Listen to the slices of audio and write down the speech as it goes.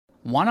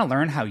Want to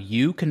learn how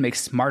you can make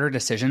smarter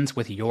decisions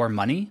with your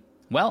money?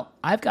 Well,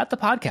 I've got the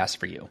podcast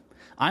for you.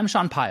 I'm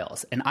Sean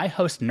Piles, and I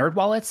host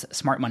NerdWallet's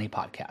Smart Money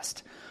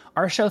Podcast.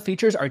 Our show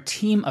features our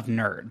team of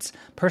nerds,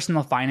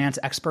 personal finance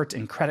experts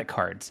in credit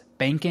cards,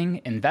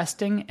 banking,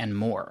 investing, and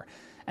more.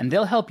 And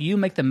they'll help you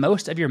make the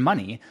most of your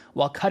money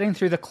while cutting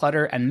through the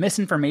clutter and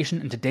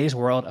misinformation in today's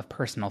world of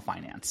personal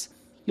finance.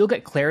 You'll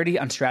get clarity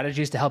on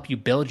strategies to help you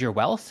build your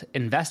wealth,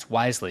 invest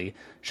wisely,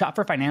 shop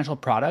for financial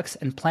products,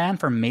 and plan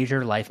for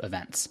major life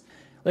events.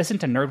 Listen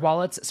to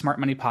NerdWallet's Smart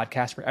Money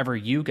Podcast wherever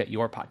you get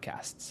your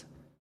podcasts.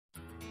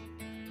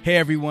 Hey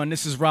everyone,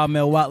 this is Rob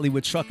Mel Watley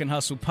with Truck and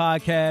Hustle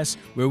Podcast,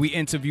 where we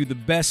interview the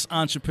best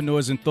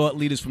entrepreneurs and thought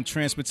leaders from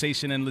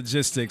transportation and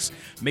logistics.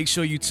 Make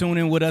sure you tune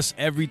in with us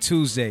every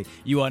Tuesday.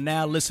 You are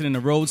now listening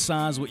to Road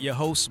Signs with your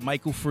host,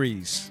 Michael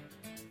Freeze.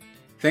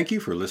 Thank you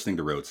for listening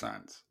to Road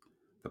Signs,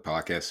 the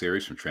podcast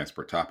series from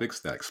Transport Topics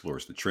that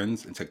explores the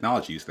trends and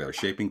technologies that are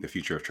shaping the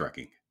future of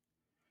trucking.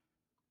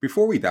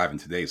 Before we dive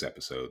into today's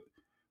episode,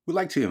 we'd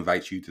like to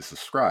invite you to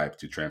subscribe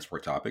to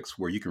Transport Topics,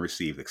 where you can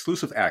receive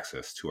exclusive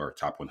access to our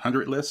top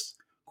 100 lists,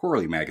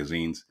 quarterly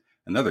magazines,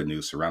 and other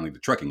news surrounding the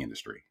trucking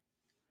industry.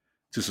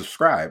 To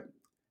subscribe,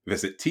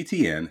 visit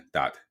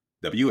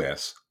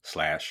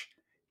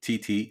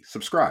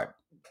ttn.ws/TT-subscribe.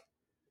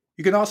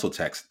 You can also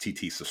text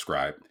TT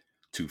Subscribe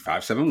to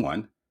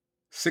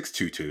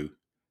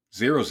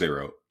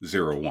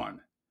 571-622-0001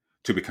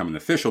 to become an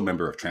official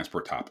member of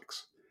Transport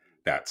Topics.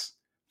 That's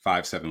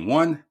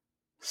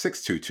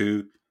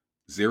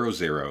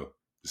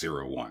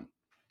 571-622-0001.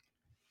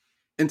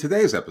 In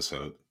today's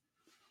episode,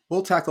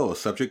 we'll tackle a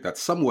subject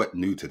that's somewhat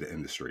new to the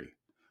industry,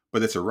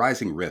 but it's a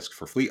rising risk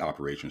for fleet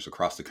operations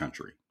across the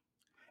country.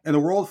 In a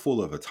world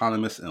full of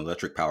autonomous and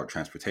electric-powered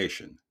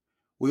transportation,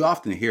 we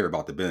often hear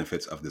about the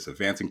benefits of this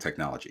advancing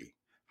technology.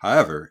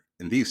 However,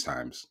 in these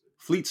times,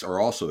 fleets are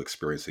also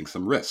experiencing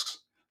some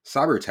risks.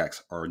 Cyber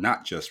attacks are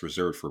not just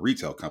reserved for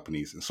retail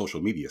companies and social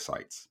media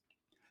sites.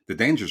 The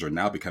dangers are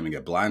now becoming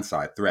a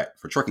blindside threat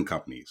for trucking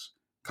companies,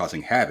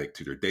 causing havoc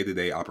to their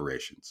day-to-day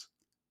operations.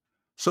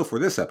 So for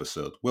this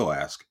episode, we'll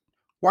ask,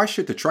 why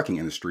should the trucking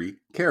industry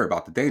care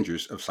about the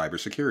dangers of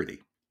cybersecurity?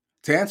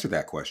 To answer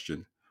that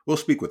question, we'll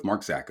speak with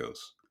Mark Zakos,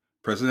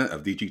 president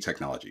of DG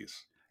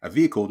Technologies, a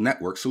vehicle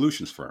network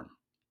solutions firm.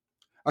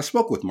 I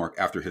spoke with Mark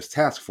after his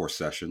task force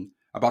session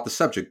about the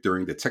subject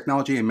during the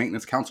Technology and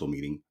Maintenance Council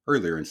meeting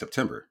earlier in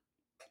September.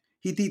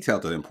 He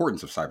detailed the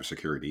importance of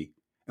cybersecurity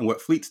and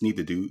what fleets need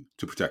to do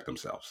to protect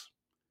themselves.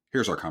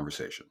 Here's our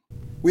conversation.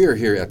 We are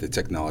here at the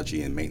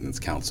Technology and Maintenance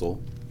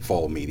Council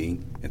Fall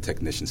Meeting and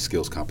Technician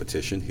Skills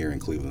Competition here in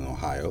Cleveland,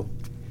 Ohio.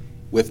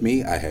 With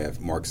me, I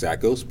have Mark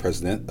Zakos,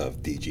 president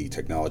of DG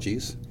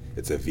Technologies.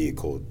 It's a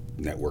vehicle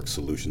network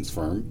solutions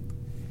firm.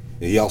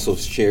 He also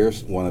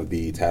chairs one of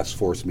the task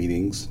force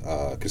meetings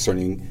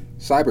concerning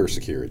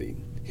cybersecurity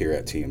here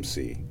at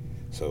TMC.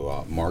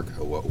 So, Mark,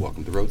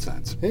 welcome to Road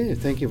Signs. Hey,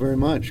 thank you very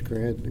much.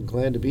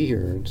 Glad to be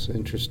here. It's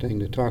interesting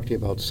to talk to you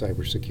about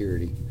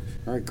cybersecurity.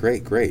 All right,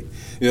 great.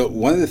 You know,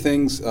 one of the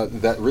things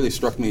that really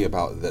struck me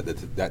about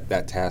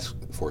that task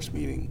force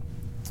meeting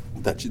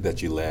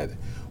that you led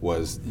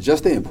was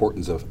just the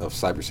importance of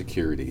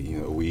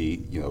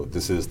cybersecurity.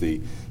 This is the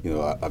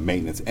a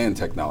maintenance and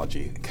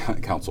technology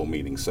council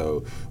meeting,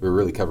 so we're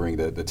really covering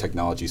the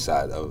technology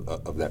side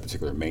of that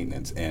particular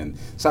maintenance, and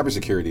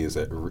cybersecurity is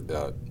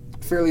a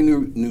fairly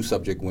new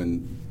subject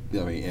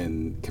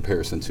in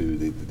comparison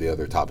to the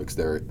other topics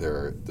that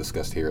are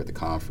discussed here at the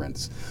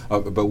conference.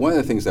 But one of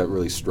the things that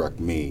really struck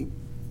me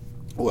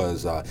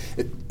was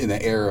in the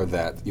era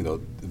that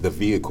the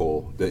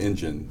vehicle, the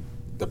engine,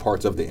 the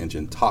parts of the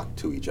engine talk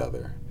to each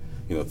other,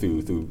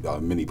 through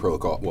many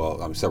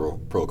protocol, several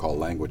protocol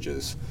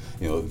languages.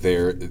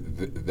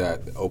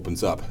 That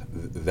opens up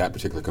that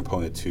particular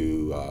component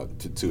to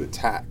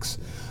attacks.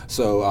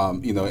 So,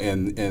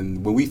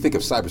 and when we think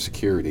of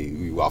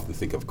cybersecurity, we often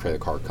think of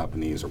credit card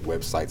companies or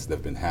websites that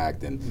have been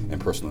hacked and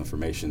personal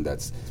information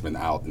that's been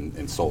out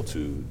and sold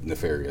to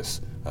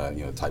nefarious,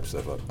 types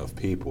of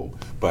people.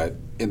 But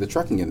in the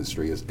trucking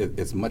industry,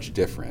 it's much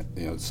different.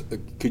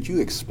 Could you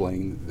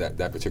explain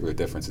that particular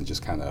difference and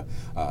just kind of,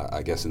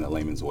 I guess, in a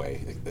layman's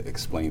way,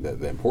 explain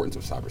the importance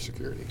of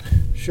cybersecurity?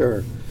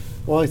 Sure.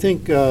 Well, I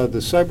think the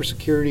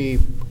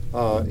cybersecurity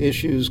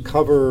issues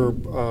cover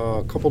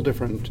a couple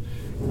different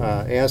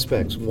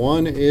aspects.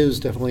 One is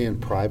definitely in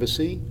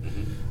privacy.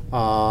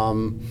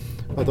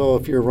 Although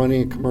if you're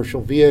running a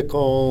commercial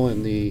vehicle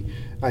and the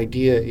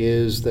idea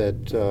is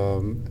that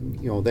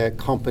that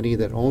company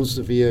that owns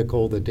the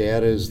vehicle, the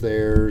data is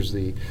theirs,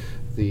 the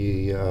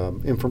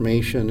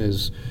information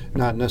is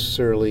not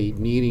necessarily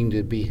needing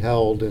to be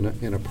held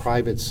in a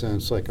private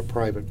sense, like a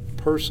private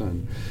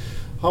person.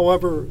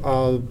 However,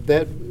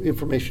 that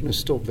information is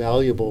still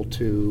valuable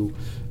to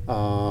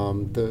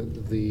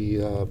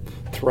the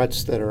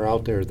threats that are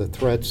out there, the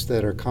threats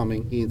that are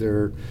coming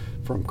either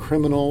from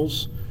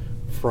criminals,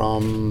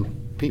 from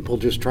people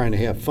just trying to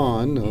have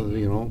fun,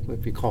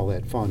 if you call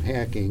that fun,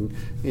 hacking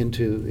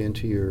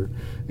into your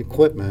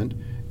equipment,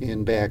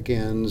 in back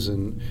ends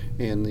and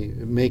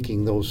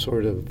making those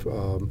sort of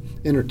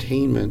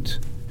entertainment.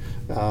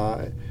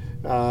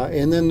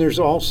 And then there's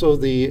also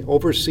the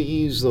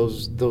overseas,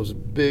 those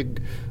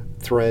big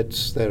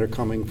threats that are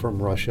coming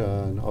from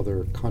Russia and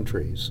other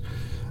countries.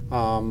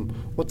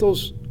 What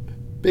those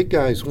big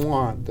guys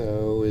want,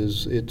 though,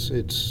 is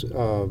it's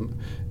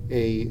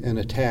an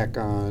attack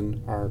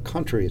on our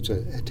country. It's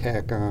an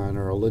attack on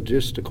our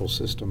logistical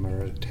system,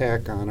 or an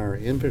attack on our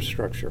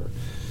infrastructure.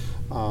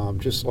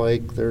 Just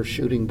like they're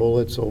shooting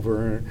bullets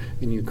over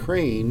in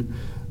Ukraine,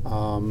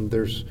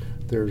 there's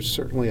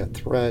certainly a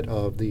threat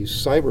of these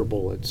cyber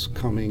bullets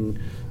coming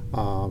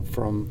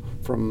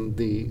from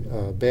the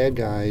bad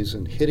guys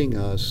and hitting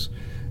us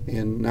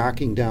and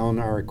knocking down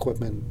our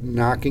equipment,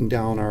 knocking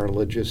down our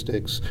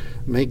logistics,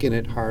 making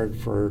it hard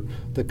for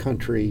the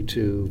country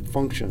to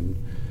function.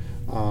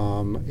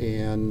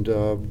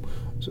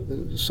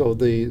 So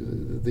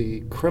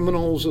the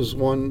criminals is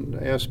one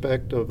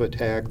aspect of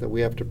attack that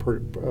we have to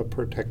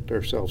protect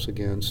ourselves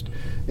against,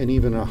 and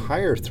even a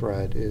higher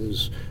threat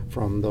is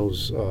from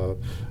those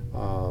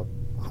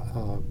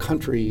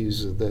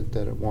countries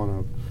that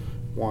want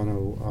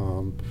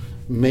to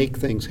make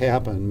things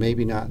happen.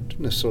 Maybe not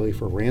necessarily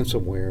for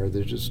ransomware.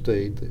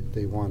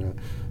 They want to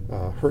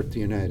hurt the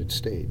United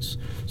States.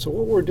 So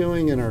what we're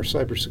doing in our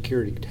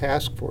cybersecurity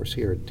task force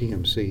here at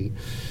DMC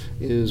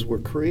is we're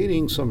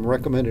creating some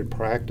recommended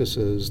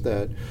practices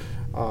that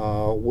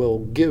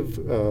will give,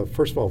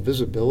 first of all,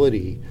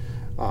 visibility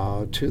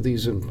to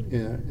these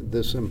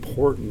this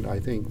important, I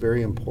think,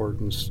 very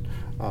important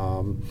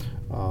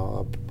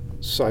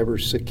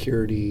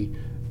cybersecurity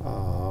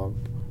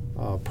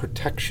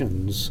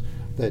protections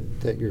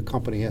that your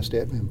company has to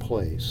have in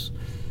place.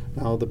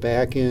 Now, the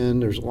back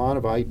end, there's a lot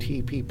of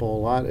IT people. A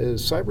lot of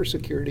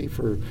cybersecurity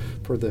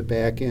for the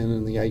back end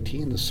and the IT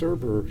and the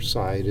server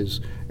side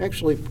is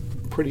actually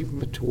pretty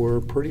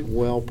mature, pretty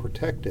well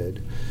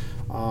protected.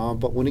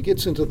 But when it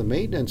gets into the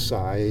maintenance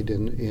side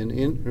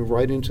and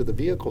right into the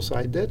vehicle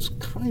side, that's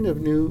kind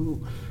of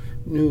new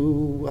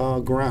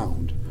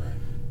ground.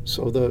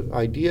 So the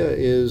idea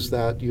is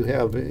that you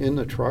have in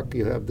the truck,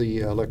 you have the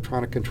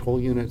electronic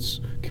control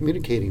units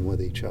communicating with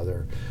each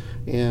other.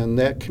 And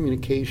that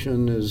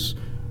communication is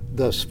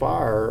thus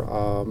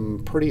far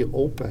pretty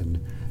open.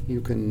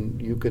 You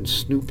can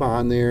snoop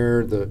on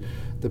there. The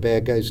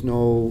bad guys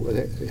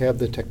have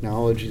the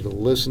technology to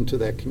listen to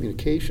that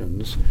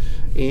communications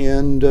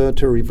and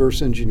to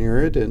reverse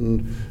engineer it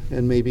and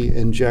maybe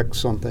inject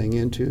something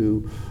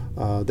into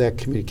that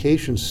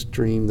communication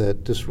stream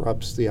that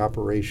disrupts the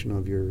operation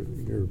of your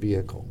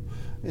vehicle.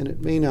 And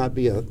it may not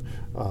be a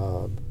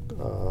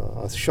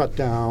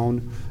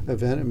shutdown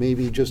event. It may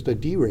be just a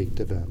derate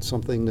event,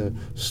 something to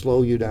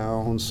slow you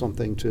down,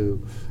 something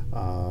to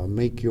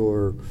make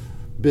your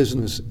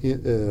business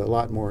a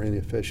lot more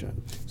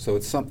inefficient. So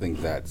it's something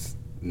that's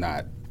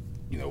not,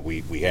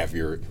 we have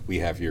your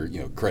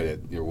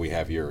credit, we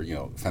have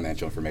your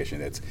financial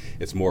information.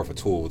 It's more of a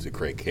tool to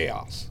create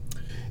chaos.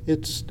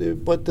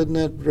 But then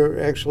that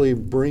actually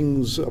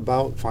brings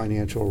about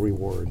financial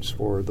rewards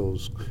for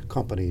those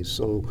companies.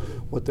 So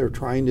what they're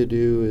trying to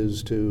do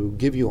is to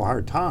give you a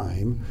hard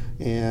time,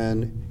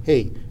 and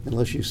hey,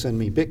 unless you send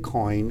me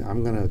Bitcoin,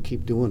 I'm going to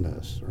keep doing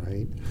this,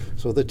 right?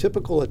 So the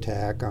typical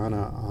attack on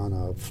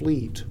a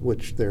fleet,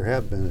 which there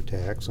have been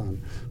attacks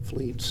on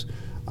fleets,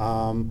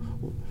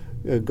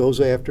 it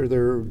goes after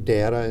their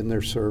data in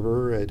their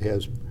server. It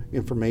has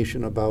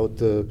information about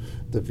the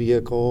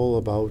vehicle,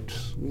 about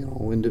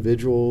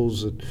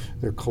individuals.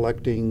 They're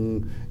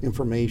collecting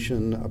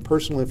information,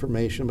 personal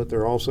information, but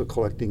they're also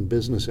collecting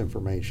business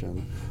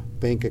information,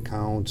 bank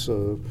accounts,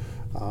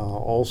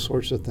 all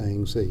sorts of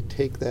things. They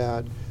take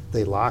that,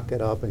 they lock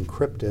it up,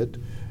 encrypt it,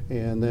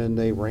 and then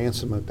they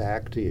ransom it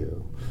back to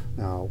you.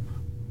 Now,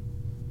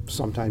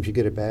 sometimes you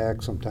get it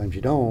back, sometimes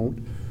you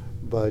don't,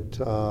 but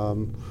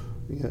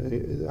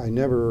I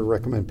never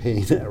recommend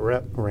paying that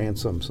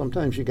ransom.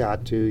 Sometimes you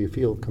got to, you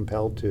feel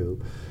compelled to.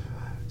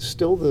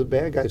 Still, the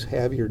bad guys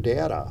have your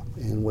data,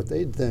 and what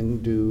they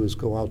then do is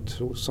go out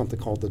to something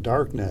called the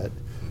dark net,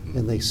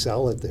 and they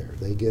sell it there.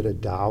 They get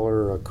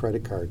 $1 a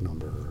credit card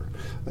number, or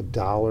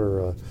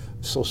 $1 a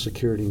social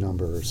security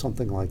number, or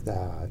something like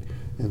that.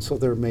 And so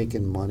they're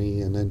making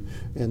money, and then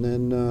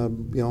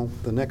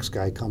the next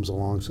guy comes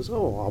along and says,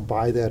 "Oh, I'll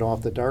buy that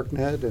off the dark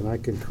net, and I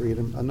can create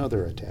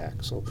another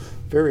attack." So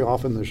very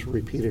often there's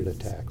repeated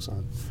attacks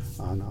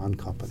on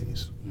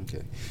companies.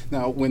 Okay.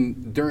 Now,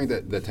 during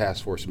the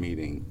task force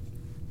meeting,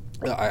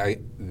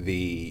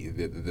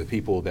 the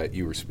people that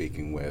you were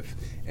speaking with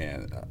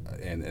and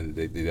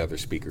the other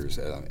speakers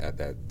at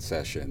that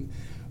session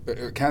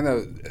kind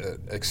of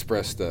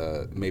expressed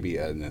maybe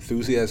an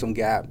enthusiasm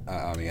gap.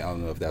 I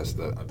don't know if that's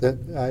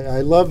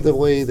I love the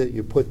way that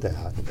you put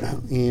that.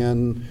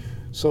 And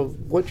so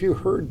what you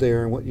heard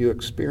there and what you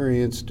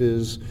experienced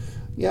is,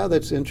 yeah,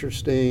 that's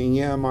interesting.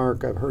 Yeah,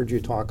 Mark, I've heard you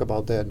talk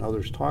about that and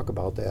others talk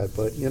about that.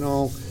 But,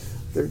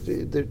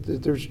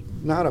 there's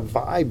not a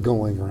vibe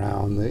going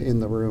around in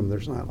the room.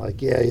 There's not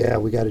like,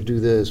 we got to do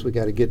this. We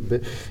got to get,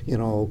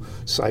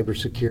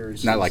 cybersecurity.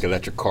 It's not like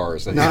electric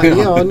cars. So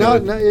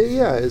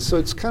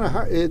it's kind of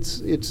hard.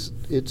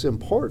 It's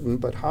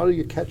important, but how do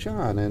you catch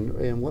on?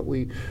 And what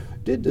we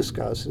did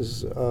discuss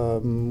is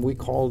we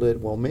called it,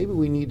 well, maybe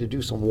we need to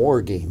do some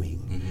war gaming,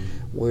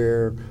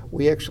 where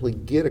we actually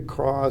get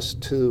across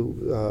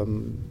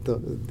to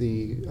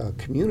the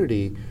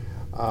community.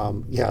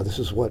 This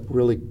is what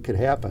really could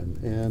happen,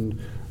 and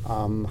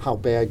how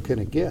bad can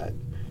it get,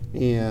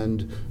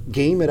 and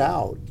game it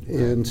out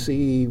and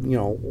see,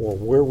 well,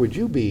 where would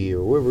you be,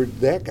 or where would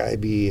that guy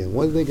be, and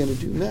what are they going to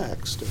do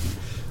next?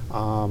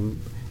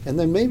 And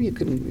then maybe you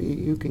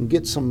can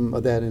get some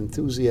of that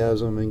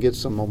enthusiasm and get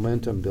some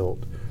momentum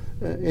built.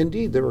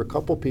 Indeed, there were a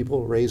couple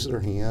people who raised their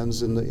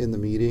hands in the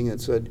meeting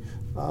and said,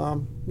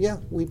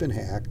 we've been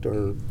hacked,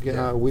 or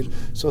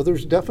so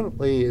there's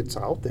definitely, it's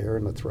out there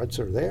and the threats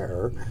are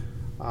there.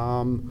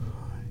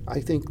 I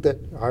think that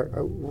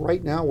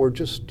right now we're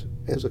just,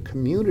 as a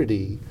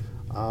community,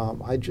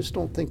 I just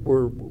don't think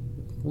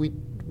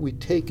we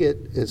take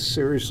it as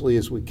seriously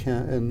as we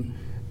can,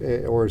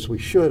 or as we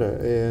should,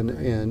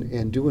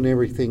 and doing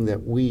everything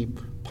that we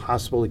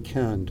possibly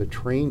can to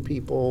train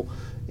people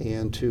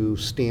and to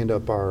stand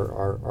up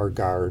our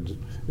guards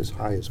as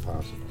high as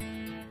possible.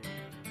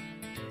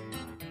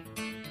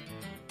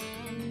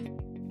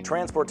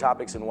 Transport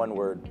topics in one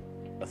word: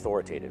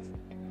 authoritative.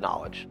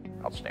 Knowledge.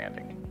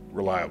 Outstanding.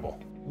 Reliable.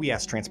 We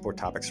asked Transport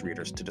Topics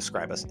readers to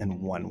describe us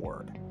in one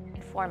word.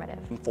 Informative.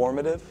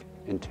 Informative.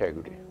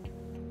 Integrity.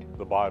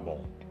 The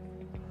Bible.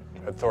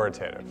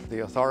 Authoritative. The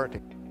authority.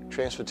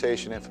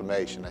 Transportation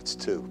information, that's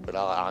two, but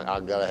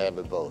I gotta have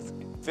it both.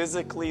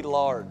 Physically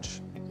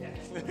large.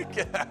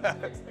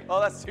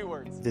 Oh, that's 2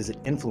 words. Visit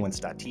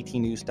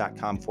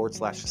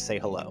influence.ttnews.com/say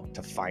hello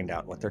to find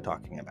out what they're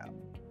talking about.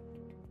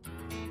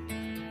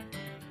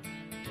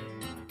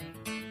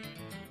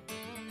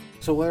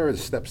 So what are the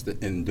steps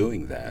in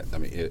doing that?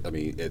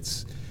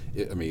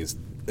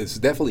 It's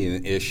definitely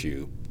an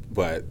issue,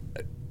 but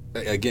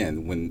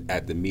again, when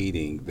at the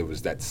meeting there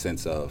was that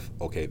sense of,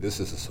 okay, this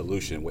is a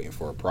solution waiting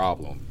for a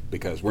problem,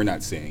 because we're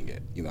not seeing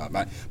it.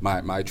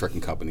 My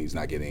trucking company is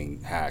not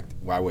getting hacked.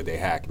 Why would they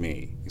hack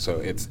me? So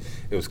it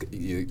was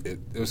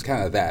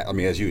kind of that.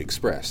 As you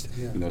expressed,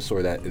 sort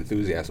of that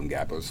enthusiasm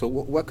gap. So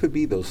what could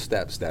be those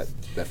steps that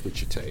we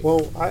should take?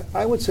 Well,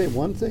 I would say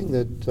one thing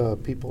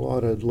that people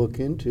ought to look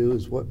into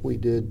is what we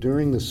did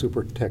during the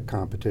Super Tech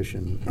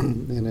competition.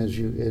 And as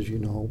you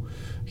know,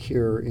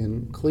 here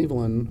in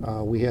Cleveland,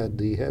 we had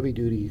the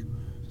heavy-duty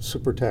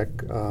Super Tech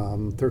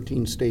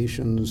 13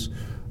 stations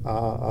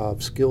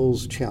of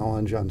skills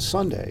challenge on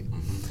Sunday.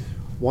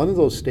 One of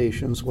those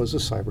stations was a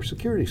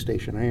cybersecurity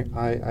station.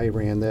 I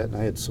ran that, and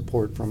I had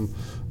support from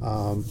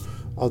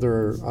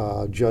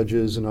other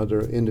judges and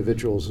other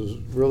individuals. It was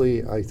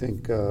really, I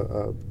think,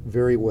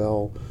 very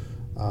well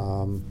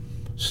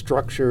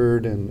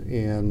structured,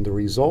 and the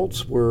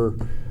results were,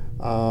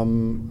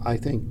 I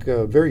think,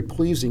 very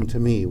pleasing to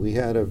me. We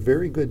had a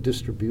very good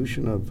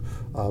distribution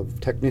of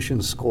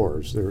technician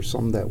scores. There were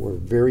some that were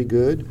very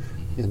good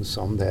and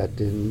some that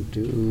didn't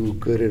do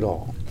good at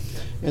all.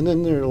 And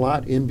then there are a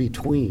lot in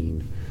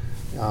between.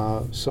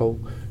 So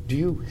do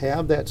you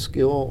have that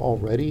skill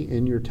already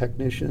in your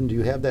technician? Do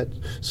you have that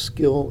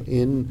skill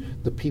in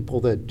the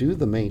people that do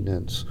the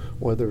maintenance,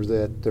 whether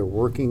that they're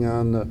working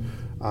on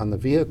the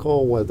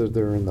vehicle, whether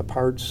they're in the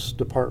parts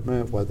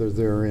department, whether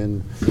they're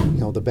in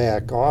the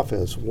back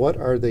office? What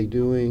are they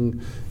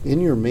doing in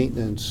your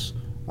maintenance,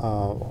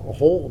 a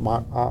whole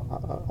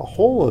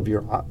of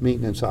your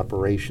maintenance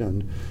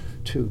operation,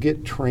 to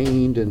get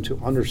trained and to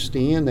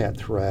understand that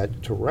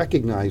threat, to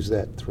recognize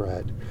that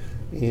threat,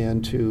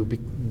 and to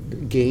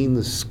gain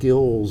the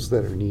skills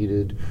that are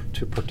needed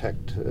to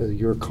protect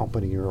your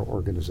company or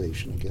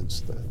organization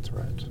against that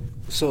threat.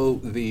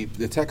 So the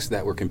techs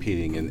that were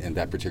competing in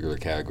that particular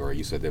category,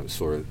 you said there was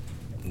sort of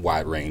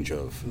wide range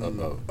of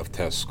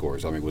test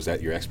scores. Was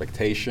that your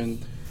expectation?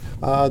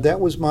 That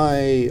was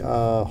my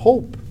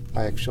hope,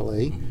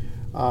 actually.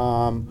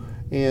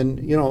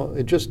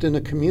 And just in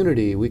the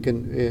community, we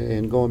can,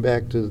 and going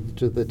back to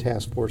the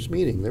task force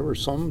meeting, there were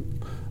some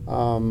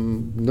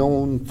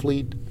known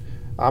fleet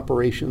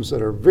operations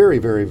that are very,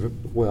 very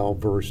well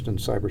versed in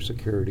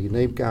cybersecurity, and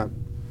they've got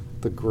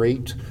the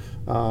great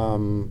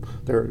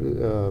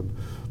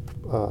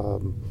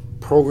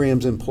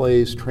programs in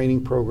place,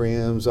 training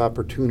programs,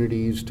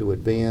 opportunities to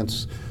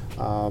advance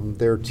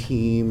their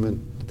team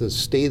and the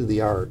state of the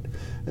art.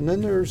 And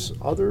then there's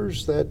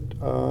others that,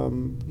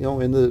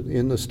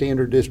 in the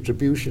standard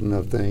distribution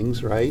of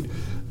things, right,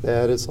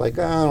 that it's like,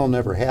 it'll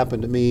never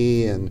happen to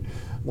me, and,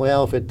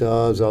 well, if it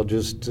does, I'll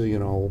just,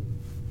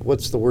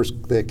 what's the worst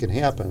that can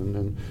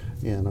happen?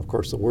 And of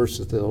course, the worst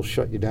is they'll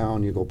shut you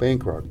down, you go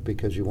bankrupt,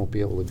 because you won't be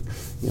able to,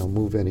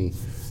 move any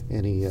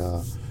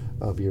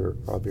of your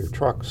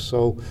trucks.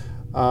 So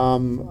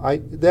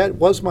That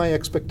was my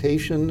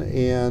expectation,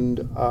 and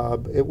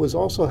it was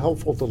also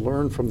helpful to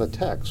learn from the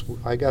techs.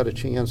 I got a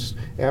chance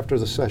after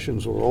the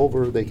sessions were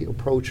over. They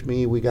approached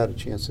me. We got a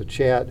chance to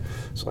chat.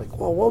 It's like,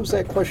 well, what was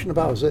that question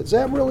about? Is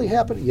that really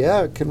happening?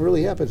 Yeah, it can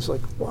really happen. It's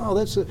like, wow,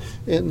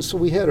 and so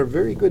we had a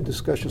very good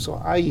discussion.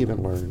 So I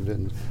even learned,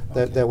 and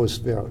that was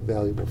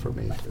valuable for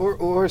me.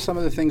 Or some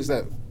of the things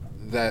that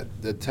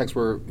the techs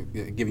were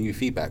giving you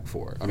feedback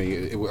for? I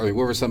mean, what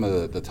were some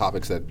of the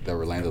topics that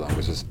were landed on?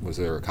 Was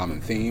there a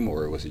common theme,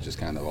 or was it just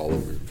kind of all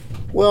over?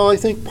 Well, I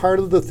think part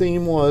of the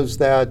theme was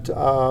that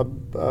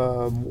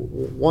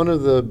one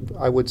of the,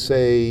 I would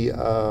say,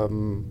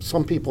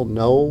 some people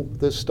know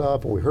this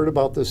stuff, or we heard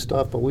about this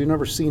stuff, but we've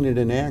never seen it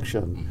in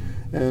action.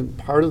 And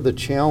part of the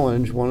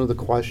challenge, one of the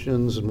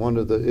questions,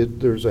 and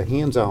there's a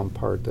hands-on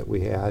part that we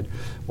had,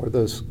 where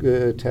those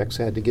techs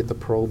had to get the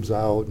probes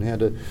out and had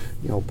to,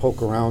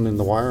 poke around in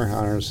the wire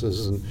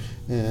harnesses,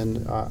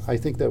 and I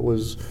think that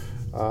was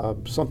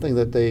something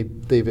that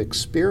they've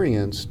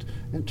experienced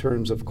in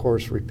terms of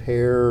course,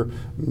 repair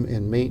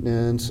and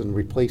maintenance and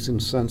replacing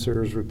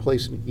sensors,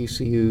 replacing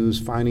ECUs,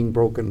 finding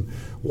broken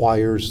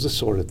wires. This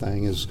sort of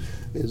thing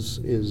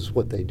is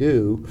what they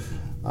do.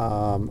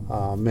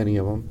 Many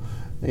of them.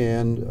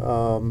 And,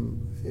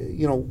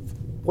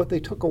 what they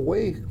took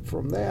away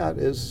from that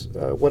is,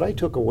 what I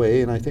took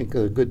away, and I think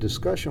a good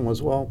discussion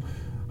was, well,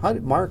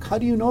 Mark, how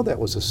do you know that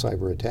was a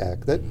cyber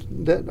attack?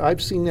 That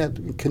I've seen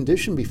that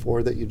condition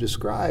before that you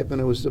described, and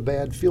it was a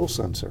bad fuel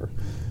sensor.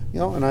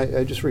 And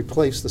I just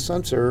replaced the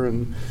sensor,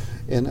 and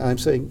I'm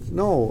saying,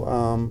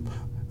 no,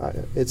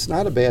 it's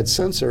not a bad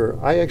sensor.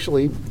 I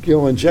actually,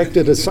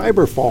 injected a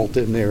cyber fault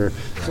in there.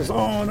 Says,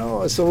 oh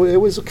no. So it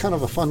was kind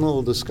of a fun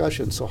little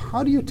discussion. So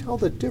how do you tell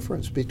the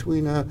difference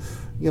between a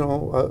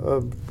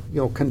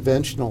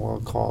conventional,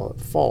 I'll call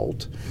it,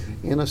 fault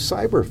and a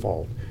cyber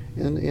fault?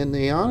 And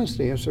the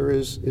honest answer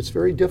is it's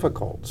very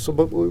difficult. So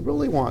what we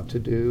really want to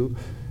do,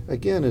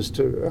 again, is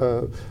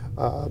to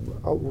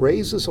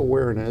raise this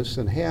awareness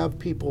and have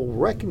people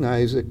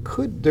recognize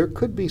there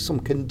could be some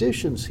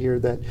conditions here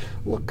that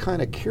look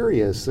kind of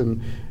curious,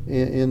 and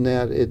in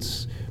that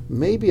it's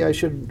maybe I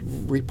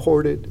should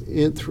report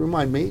it through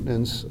my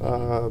maintenance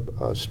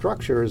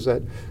structures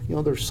that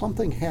there's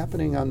something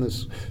happening on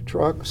this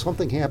truck,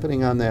 something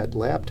happening on that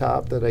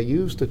laptop that I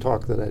use to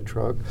talk to that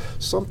truck,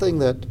 something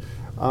that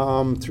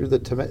through the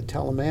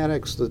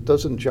telematics that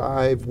doesn't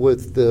jive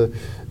with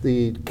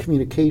the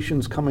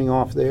communications coming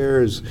off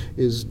there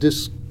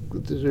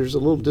there's a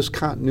little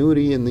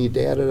discontinuity in the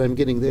data that I'm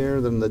getting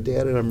there than the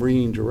data I'm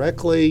reading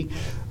directly.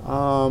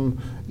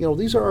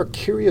 These are our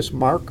curious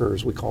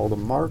markers, we call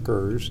them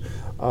markers,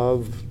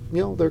 of,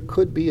 there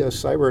could be a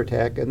cyber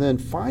attack. And then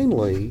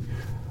finally,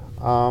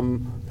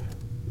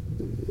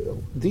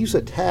 these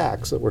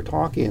attacks that we're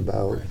talking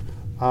about,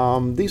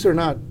 these are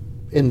not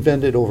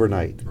invented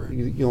overnight.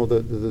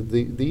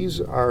 Right.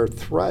 These are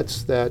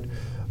threats that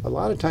a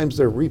lot of times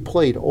they're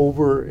replayed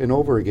over and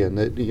over again.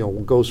 That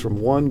goes from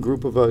one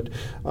group of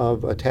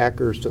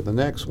attackers to the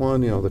next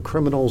one. The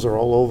criminals are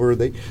all over.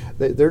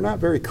 They're not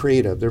very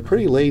creative. They're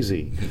pretty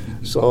lazy.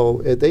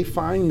 So they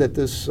find that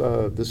this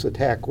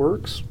attack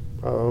works.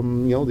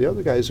 The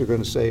other guys are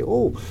going to say,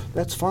 "Oh,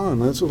 that's fun.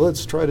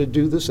 Let's try to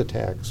do this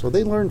attack." So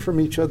they learn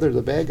from each other.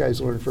 The bad guys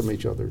learn from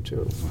each other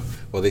too.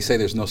 Well, they say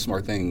there's no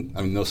smart thing.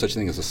 I mean, no such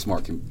thing as a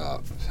smart.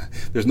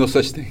 There's no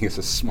such thing as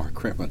a smart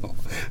criminal.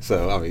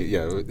 So I mean,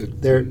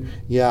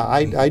 yeah.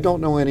 I don't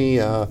know any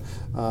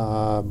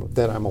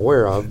that I'm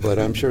aware of, but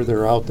I'm sure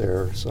they're out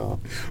there. So.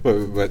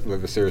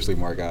 But seriously,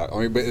 Mark,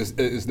 but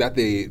is that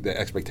the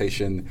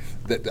expectation?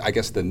 That I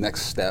guess the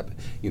next step,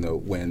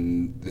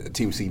 when the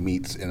TMC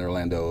meets in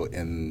Orlando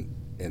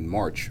in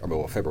March,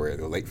 or February,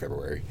 or late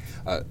February,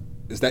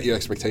 is that your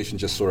expectation,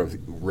 just sort of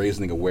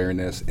raising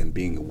awareness and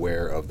being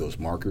aware of those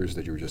markers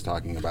that you were just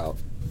talking about?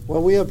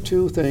 Well, we have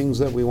two things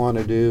that we want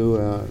to do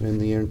in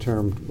the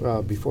interim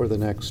before the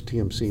next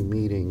TMC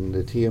meeting.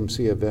 The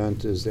TMC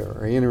event is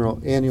their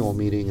annual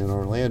meeting in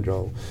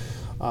Orlando.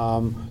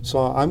 So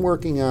I'm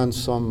working on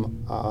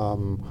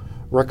some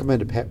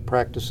recommended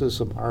practices,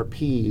 some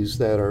RPs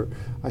that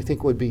I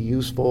think would be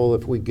useful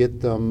if we get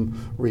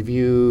them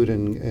reviewed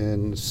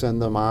and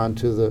send them on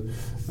to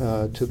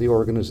the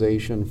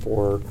organization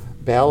for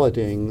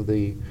balloting.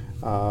 The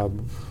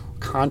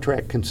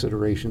contract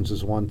considerations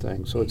is one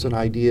thing. So it's an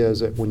idea is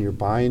that when you're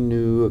buying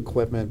new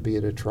equipment, be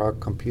it a truck,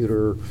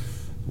 computer,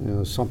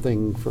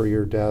 something for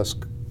your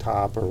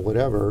desktop or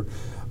whatever,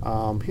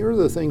 here are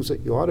the things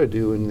that you ought to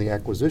do in the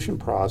acquisition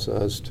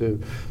process to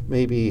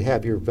maybe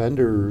have your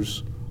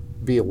vendors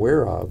be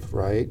aware of,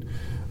 right?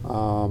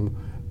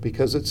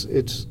 Because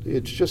it's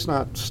just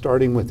not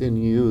starting within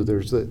you.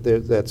 There's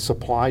that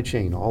supply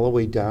chain all the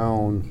way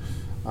down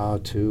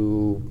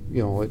to,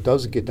 it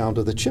does get down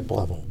to the chip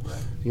level.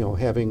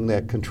 Having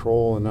that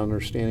control and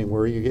understanding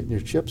where you're getting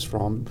your chips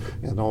from,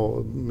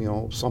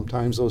 and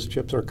sometimes those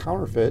chips are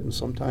counterfeit, and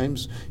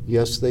sometimes,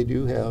 yes, they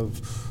do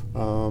have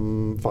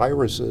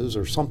viruses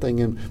or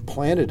something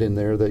planted in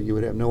there that you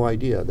would have no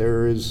idea.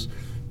 There is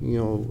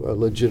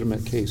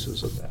legitimate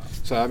cases of that.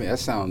 So, I mean, that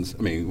sounds,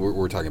 I mean,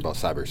 we're talking about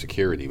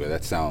cybersecurity, but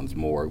that sounds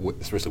more,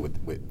 especially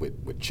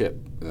with chip,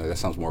 that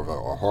sounds more of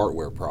a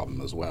hardware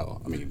problem as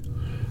well. I mean,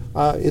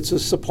 it's a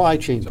supply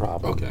chain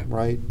problem, okay,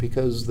 right?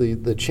 Because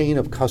the chain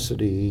of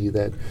custody,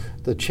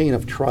 the chain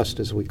of trust,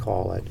 as we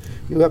call it,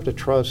 you have to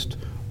trust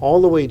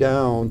all the way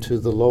down to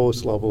the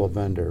lowest level of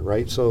vendor,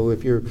 right? So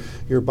if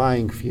you're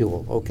buying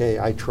fuel, okay,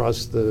 I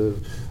trust the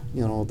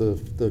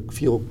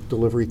fuel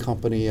delivery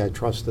company. I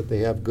trust that they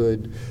have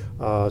good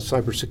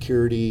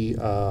cybersecurity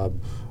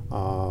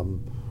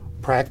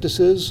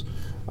practices.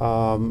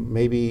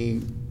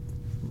 Maybe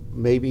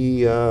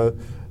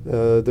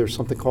there's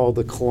something called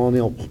the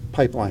Colonial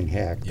Pipeline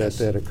hack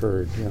that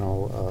occurred,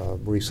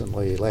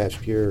 recently,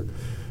 last year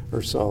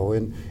or so.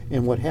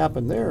 And what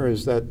happened there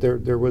is that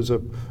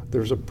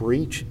there's a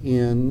breach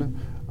in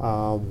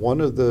one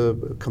of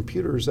the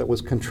computers that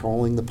was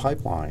controlling the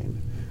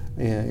pipeline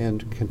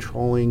and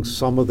controlling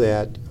some of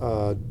that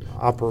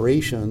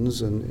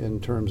operations in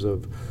terms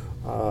of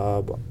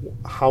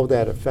how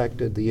that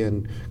affected the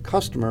end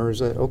customers.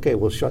 That, okay,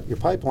 we'll shut your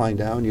pipeline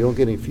down. You don't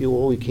get any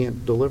fuel. You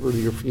can't deliver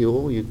your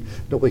fuel.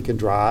 Nobody can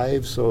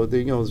drive. So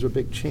there's a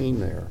big chain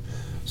there.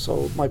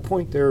 So my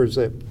point there is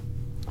that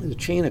the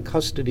chain of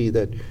custody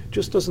that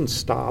just doesn't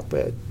stop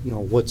at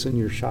what's in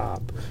your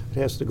shop. It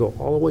has to go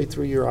all the way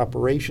through your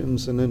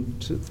operations and then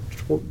to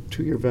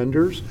your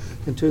vendors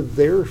and to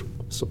their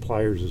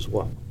suppliers as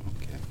well.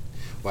 Okay.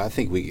 Well, I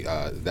think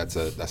that's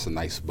a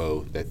nice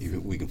bow that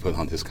we can put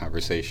on this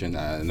conversation.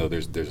 I know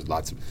there's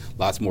lots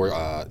more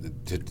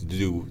to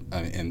do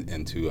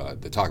and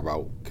to talk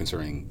about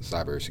concerning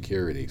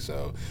cybersecurity.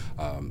 So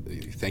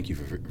thank you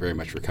very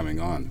much for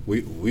coming on.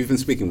 We've been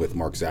speaking with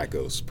Mark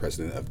Zakos,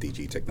 president of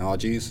DG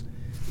Technologies.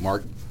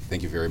 Mark,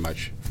 thank you very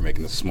much for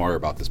making us smarter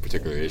about this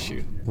particular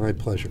issue. My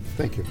pleasure.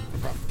 Thank you. No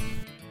problem.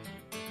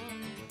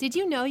 Did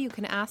you know you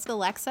can ask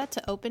Alexa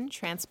to open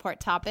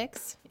Transport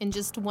Topics? In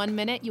just 1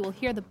 minute, you will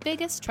hear the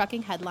biggest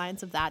trucking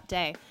headlines of that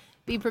day.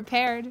 Be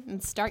prepared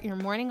and start your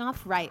morning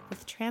off right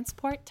with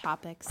Transport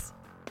Topics.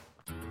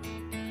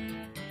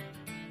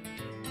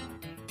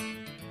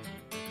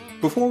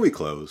 Before we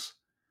close,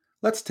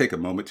 let's take a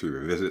moment to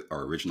revisit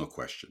our original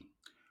question.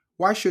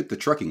 Why should the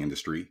trucking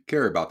industry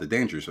care about the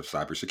dangers of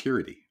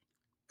cybersecurity?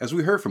 As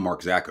we heard from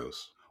Mark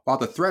Zakos, while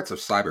the threats of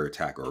cyber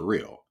attack are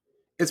real,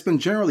 it's been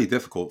generally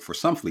difficult for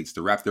some fleets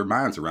to wrap their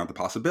minds around the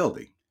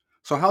possibility.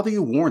 So how do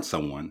you warn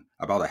someone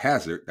about a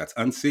hazard that's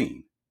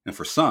unseen, and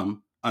for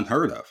some,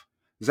 unheard of?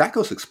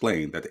 Zakos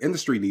explained that the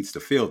industry needs to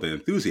fill the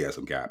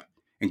enthusiasm gap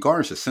and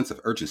garnish a sense of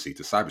urgency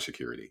to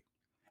cybersecurity.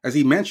 As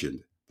he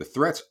mentioned, the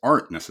threats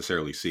aren't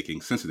necessarily seeking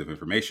sensitive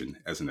information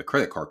as in the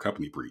credit card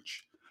company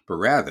breach, but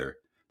rather,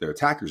 their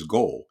attacker's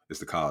goal is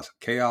to cause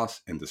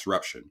chaos and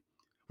disruption,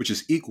 which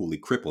is equally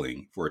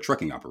crippling for a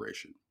trucking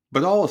operation.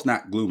 But all is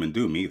not gloom and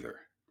doom either.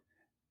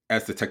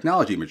 As the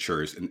technology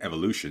matures in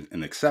evolution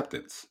and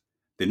acceptance,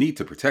 the need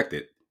to protect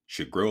it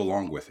should grow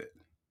along with it.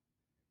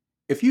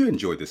 If you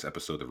enjoyed this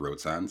episode of Road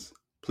Signs,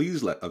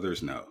 please let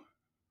others know.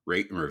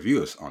 Rate and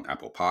review us on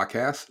Apple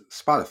Podcasts,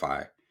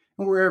 Spotify,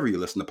 and wherever you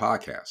listen to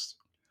podcasts.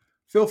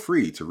 Feel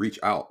free to reach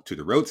out to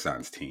the Road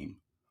Signs team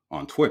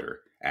on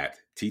Twitter at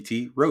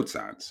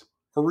TTRoadSigns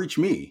or reach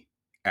me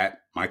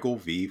at Michael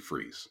V.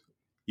 Fries.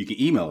 You can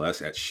email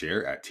us at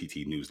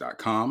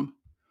share@ttnews.com.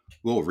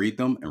 We'll read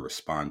them and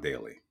respond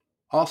daily.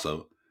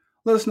 Also,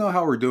 let us know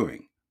how we're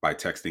doing by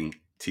texting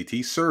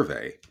TT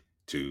Survey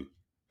to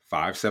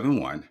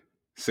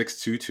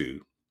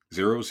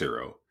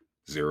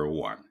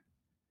 571-622-0001.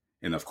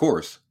 And of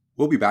course,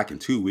 we'll be back in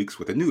 2 weeks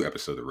with a new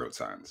episode of Road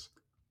Signs.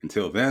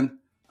 Until then,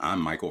 I'm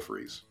Michael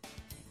Fries.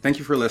 Thank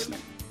you for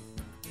listening.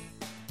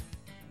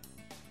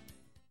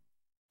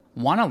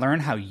 Want to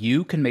learn how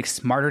you can make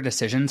smarter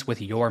decisions with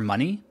your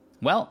money?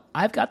 Well,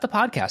 I've got the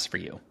podcast for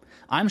you.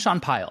 I'm Sean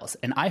Piles,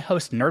 and I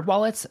host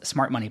NerdWallet's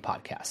Smart Money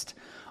Podcast.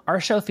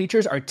 Our show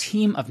features our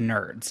team of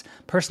nerds,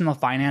 personal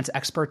finance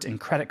experts in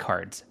credit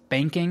cards,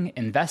 banking,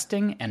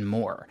 investing, and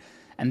more.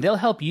 And they'll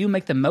help you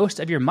make the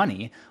most of your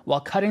money while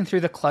cutting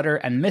through the clutter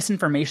and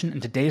misinformation in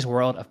today's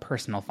world of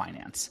personal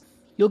finance.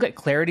 You'll get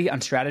clarity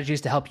on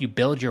strategies to help you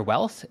build your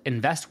wealth,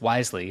 invest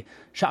wisely,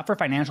 shop for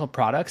financial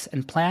products,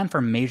 and plan for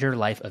major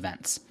life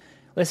events.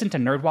 Listen to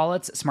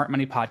NerdWallet's Smart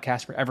Money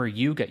Podcast wherever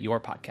you get your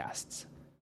podcasts.